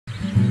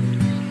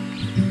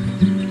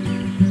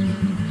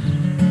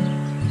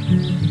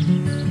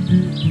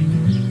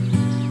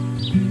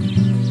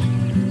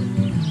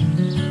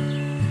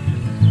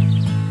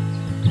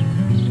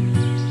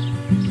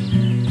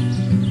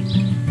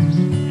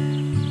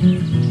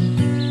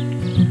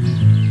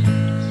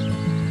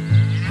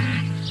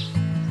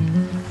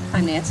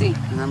Nancy.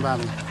 And I'm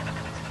Bobby.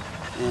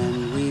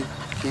 And we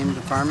came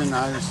to farming.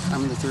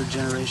 I'm the third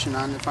generation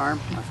on the farm.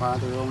 My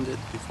father owned it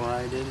before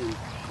I did, and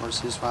of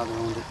course his father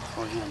owned it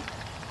before him.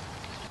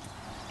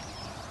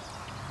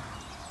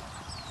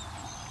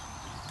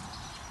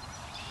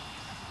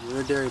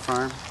 We're a dairy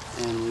farm,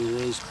 and we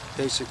raise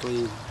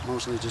basically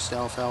mostly just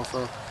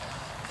alfalfa,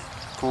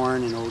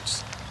 corn, and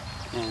oats.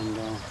 And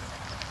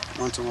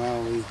once in a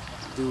while we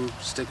do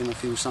stick in a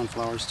few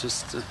sunflowers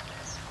just to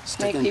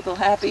Make people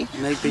happy.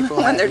 Make people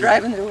when happy. they're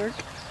driving to work.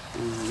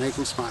 And make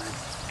them smile.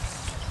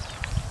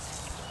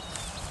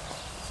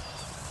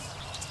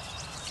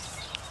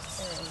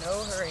 They're in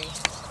no hurry.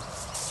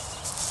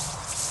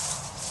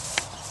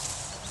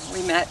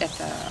 We met at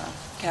the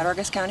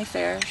Cattaraugus County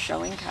Fair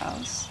showing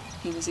cows.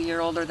 He was a year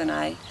older than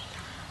I,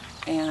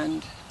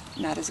 and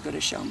not as good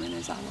a showman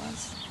as I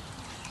was.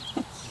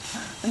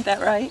 Isn't that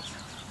right?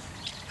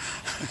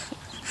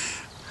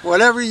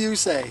 Whatever you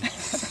say.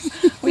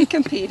 We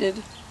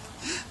competed,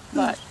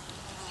 but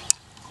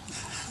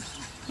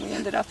we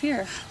ended up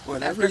here.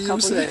 Whatever you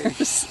say.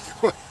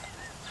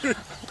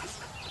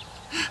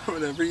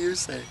 Whatever you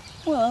say.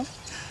 Well,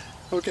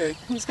 okay.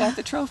 Who's got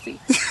the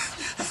trophy?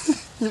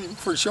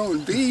 For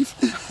showing beef.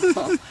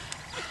 Well.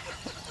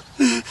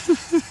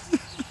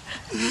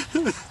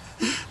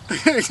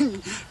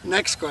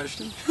 Next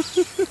question.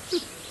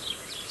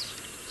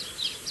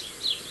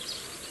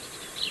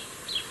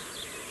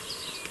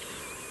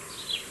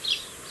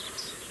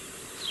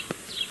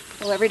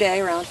 Well, every day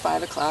around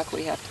 5 o'clock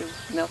we have to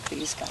milk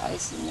these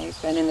guys, and they've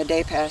been in the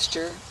day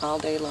pasture all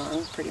day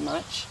long pretty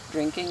much,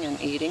 drinking and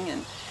eating,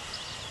 and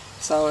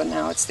so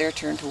now it's their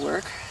turn to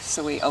work.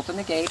 So we open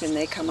the gate and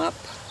they come up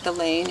the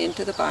lane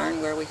into the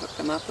barn where we hook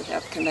them up. We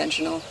have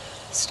conventional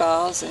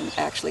stalls, and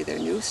actually they're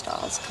new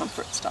stalls,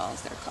 comfort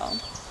stalls they're called.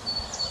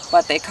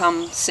 But they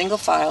come single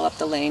file up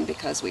the lane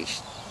because we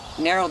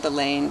narrowed the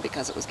lane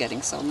because it was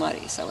getting so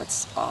muddy. So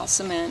it's all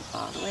cement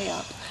all the way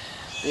up.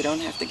 They don't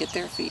have to get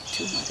their feet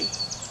too muddy.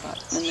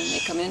 And then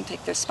they come in,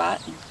 take their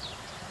spot,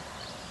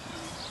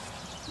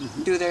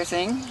 and do their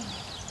thing.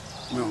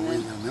 Well, we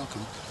milk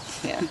them.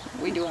 Yeah,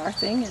 we do our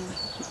thing, and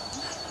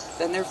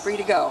then they're free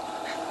to go.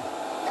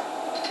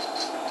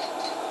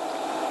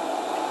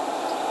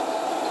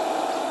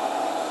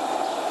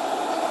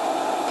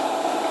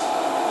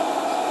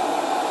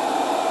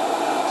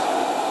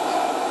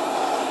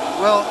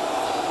 Well,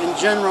 in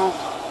general,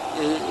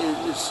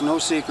 it's no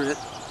secret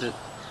that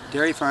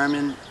dairy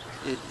farming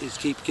it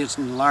keeps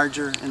getting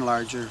larger and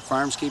larger.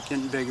 Farms keep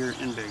getting bigger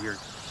and bigger.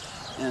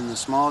 And the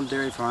small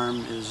dairy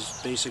farm is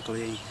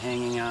basically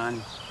hanging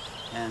on.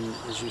 And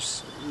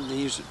as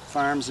these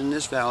farms in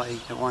this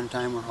valley at one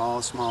time were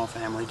all small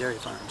family dairy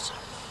farms.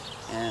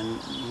 And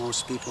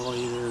most people,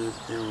 either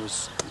there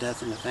was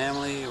death in the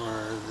family,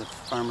 or the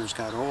farmers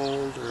got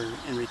old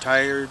and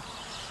retired,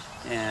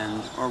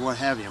 or what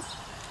have you.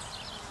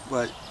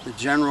 But the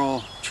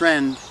general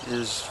trend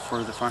is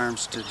for the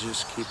farms to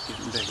just keep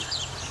getting bigger.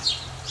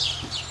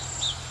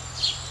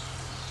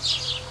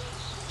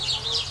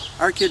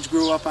 Our kids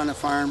grew up on a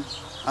farm,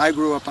 I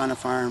grew up on a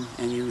farm,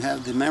 and you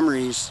have the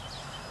memories,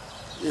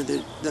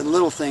 the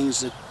little things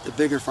that the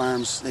bigger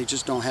farms, they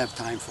just don't have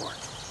time for.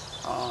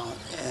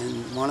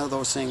 And one of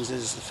those things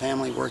is the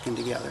family working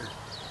together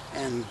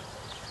and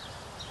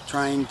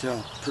trying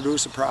to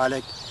produce a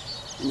product,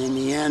 and in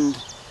the end,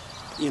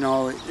 you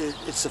know,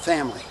 it's the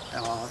family.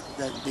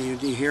 You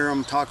hear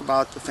them talk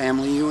about the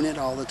family unit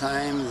all the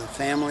time, the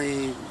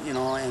family, you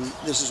know, and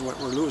this is what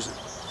we're losing.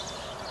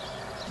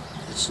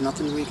 It's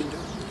nothing we can do.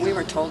 We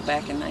were told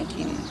back in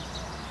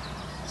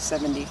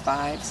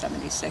 1975,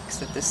 76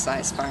 that this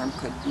size farm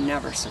could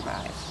never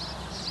survive.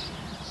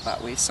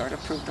 But we sort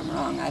of proved them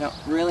wrong. I don't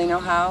really know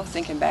how.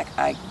 Thinking back,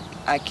 I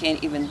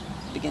can't even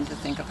begin to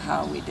think of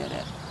how we did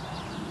it.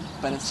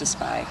 But it's just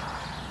by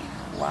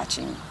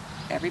watching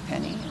every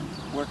penny and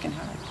working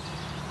hard,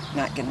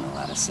 not getting a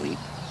lot of sleep.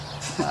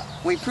 But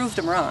we proved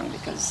them wrong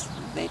because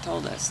they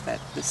told us that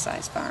this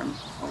size farm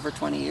over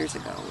 20 years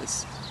ago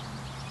was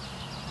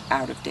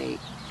out of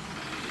date.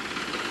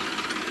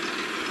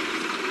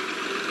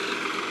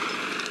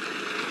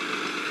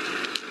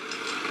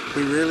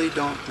 We really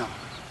don't know.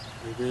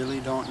 We really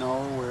don't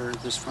know where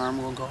this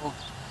farm will go,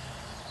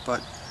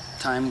 but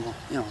time will,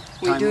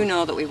 We do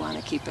know that we want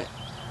to keep it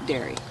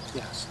dairy.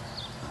 Yes.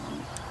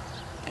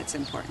 That's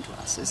important to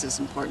us. It's as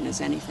important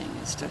as anything,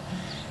 is to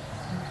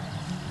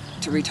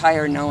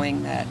retire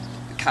knowing that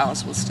the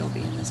cows will still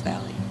be in this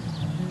valley.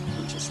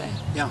 Wouldn't you say?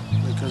 Yeah,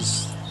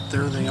 because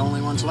they're the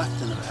only ones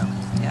left in the valley.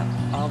 Yeah,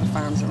 all the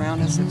farms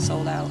around us have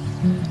sold out.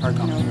 Are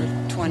gone. Over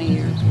a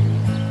 20-year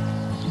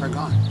period. Are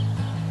gone.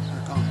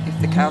 Are gone. If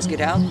the cows get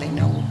out, they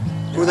know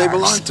who they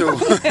belong to.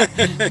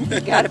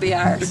 They got to be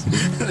ours.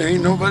 There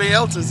ain't nobody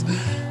else's.